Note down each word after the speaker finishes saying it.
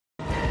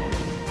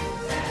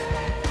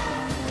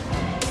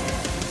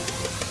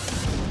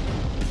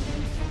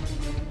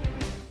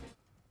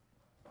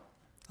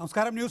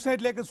നമസ്കാരം, ന്യൂസ്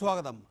നൈറ്റിലേക്ക്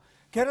സ്വാഗതം.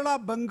 കേരള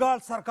ബംഗാൾ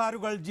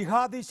സർക്കാരുകൾ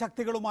ജിഹാദി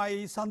ശക്തികളുമായി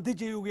സന്ധി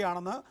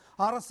ചെയ്യുകയാണെന്ന്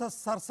RSS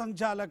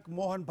സർസംഘചാലക്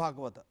മോഹൻ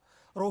ഭാഗവത്.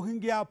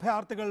 റോഹിംഗ്യ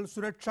അഭയാർത്ഥികൾ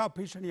സുരക്ഷാ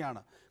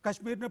ഭീഷണിയാണ്.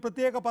 കശ്മീരിന്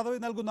പ്രത്യേക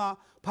പദവി നൽകുന്ന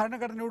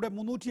ഭരണഘടനയുടെ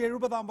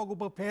 370-ാം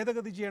വകുപ്പ്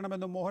ഭേദഗതി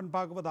ചെയ്യണമെന്നും മോഹൻ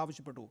ഭാഗവത്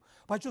ആവശ്യപ്പെട്ടു.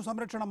 പശു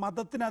സംരക്ഷണം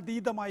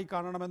മതത്തിനതീതമായി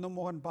കാണണമെന്നും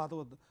മോഹൻ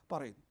ഭാഗവത്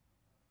പറയുന്നു.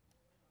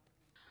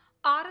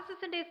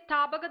 RSSന്റെ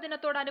സ്ഥാപക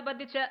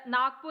ദിനത്തോടനുബന്ധിച്ച്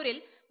നാഗ്പൂരിൽ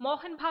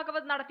മോഹൻ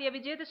ഭാഗവത് നടത്തിയ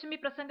വിജയദശമി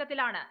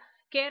പ്രസംഗത്തിലാണ്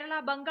കേരള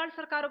ബംഗാൾ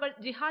സർക്കാരുകൾ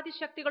ജിഹാദി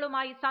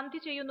ശക്തികളുമായി സന്ധി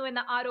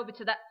ചെയ്യുന്നുവെന്ന്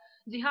ആരോപിച്ചത്.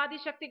 ജിഹാദി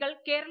ശക്തികൾ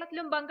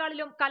കേരളത്തിലും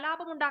ബംഗാളിലും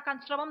കലാപമുണ്ടാക്കാൻ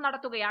ശ്രമം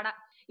നടത്തുകയാണ്.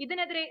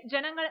 ഇതിനെതിരെ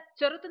ജനങ്ങൾ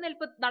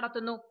ചെറുത്തുനിൽപ്പ്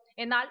നടത്തുന്നു.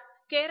 എന്നാൽ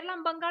കേരളം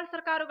ബംഗാൾ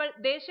സർക്കാരുകൾ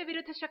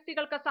ദേശവിരുദ്ധ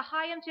ശക്തികൾക്ക്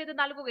സഹായം ചെയ്ത്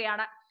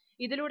നൽകുകയാണ്.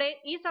 ഇതിലൂടെ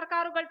ഈ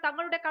സർക്കാരുകൾ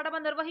തങ്ങളുടെ കടമ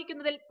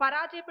നിർവഹിക്കുന്നതിൽ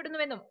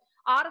പരാജയപ്പെടുന്നുവെന്നും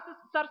RSS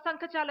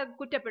സർസംഘചാലക്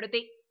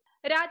കുറ്റപ്പെടുത്തി.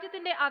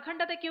 രാജ്യത്തിന്റെ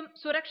അഖണ്ഡതയ്ക്കും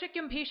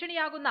സുരക്ഷയ്ക്കും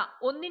ഭീഷണിയാകുന്ന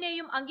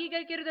ഒന്നിനെയും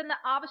അംഗീകരിക്കരുതെന്ന്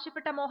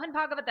ആവശ്യപ്പെട്ട മോഹൻ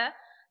ഭാഗവത്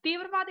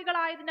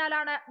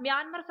തീവ്രവാദികളായതിനാലാണ്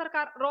മ്യാൻമർ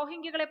സർക്കാർ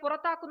റോഹിംഗ്യകളെ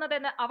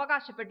പുറത്താക്കുന്നതെന്ന്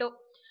അവകാശപ്പെട്ടു.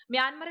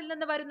 മ്യാൻമറിൽ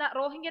നിന്ന് വരുന്ന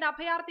റോഹിംഗ്യൻ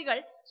അഭയാർത്ഥികൾ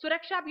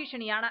സുരക്ഷാ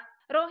ഭീഷണിയാണ്.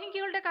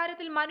 റോഹിംഗ്യകളുടെ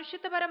കാര്യത്തിൽ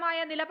മനുഷ്യത്വപരമായ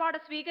നിലപാട്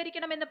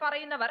സ്വീകരിക്കണമെന്ന്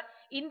പറയുന്നവർ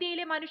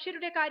ഇന്ത്യയിലെ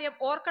മനുഷ്യരുടെ കാര്യം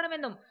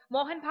ഓർക്കണമെന്നും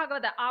മോഹൻ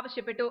ഭാഗവത്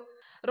ആവശ്യപ്പെട്ടു.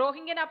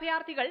 റോഹിംഗ്യൻ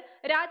അഭയാർത്ഥികൾ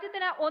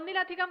രാജ്യത്തിന്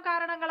ഒന്നിലധികം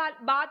കാരണങ്ങളാൽ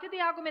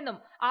ബാധ്യതയാകുമെന്നും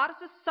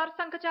RSS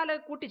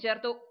സർസംഘചാലക്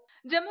കൂട്ടിച്ചേർത്തു.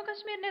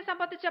 ജമ്മുകശ്മീരിനെ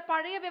സംബന്ധിച്ച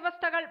പഴയ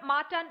വ്യവസ്ഥകൾ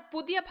മാറ്റാൻ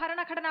പുതിയ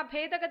ഭരണഘടനാ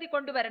ഭേദഗതി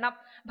കൊണ്ടുവരണം.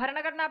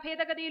 ഭരണഘടനാ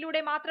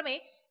ഭേദഗതിയിലൂടെ മാത്രമേ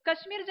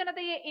കശ്മീർ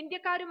ജനതയെ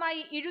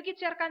ഇന്ത്യക്കാരുമായി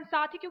ഇഴുകിച്ചേർക്കാൻ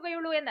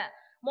സാധിക്കുകയുള്ളൂ എന്ന്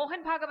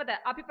മോഹൻ ഭാഗവത്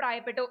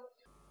അഭിപ്രായപ്പെട്ടു.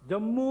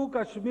 जम्मू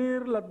कश्मीर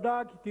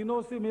लद्दाख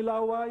तीनों से मिला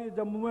हुआ ये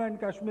जम्मू एंड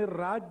कश्मीर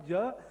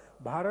राज्य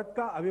भारत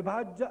का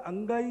अविभाज्य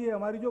अंग ही है.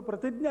 हमारी जो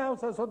प्रतिज्ञा है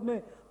संसद में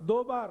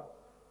 2 बार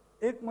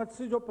एक मत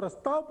से जो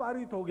प्रस्ताव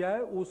पारित हो गया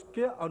है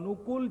उसके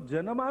अनुकूल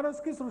जनमानस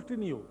की सृष्टि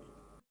नहीं होगी.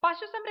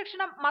 പശു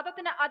സംരക്ഷണം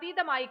മതത്തിന്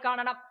അതീതമായി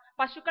കാണണം.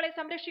 പശുക്കളെ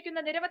സംരക്ഷിക്കുന്ന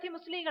നിരവധി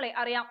മുസ്ലിങ്ങളെ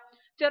അറിയാം.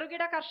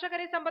 ചെറുകിട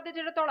കർഷകരെ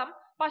സംബന്ധിച്ചിടത്തോളം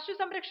പശു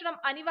സംരക്ഷണം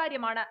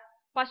അനിവാര്യമാണ്.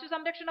 പശു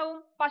സംരക്ഷണവും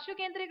പശു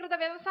കേന്ദ്രീകൃത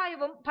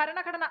വ്യവസായവും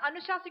ഭരണഘടന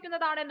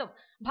അനുശാസിക്കുന്നതാണെന്നും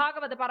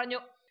ഭാഗവത് പറഞ്ഞു.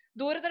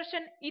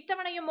 ദൂരദർശൻ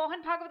ഇത്തവണയും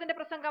മോഹൻ ഭാഗവതിന്റെ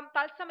പ്രസംഗം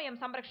തത്സമയം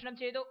സംപ്രേഷണം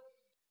ചെയ്തു.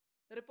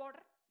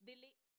 റിപ്പോർട്ടർ, ദില്ലി.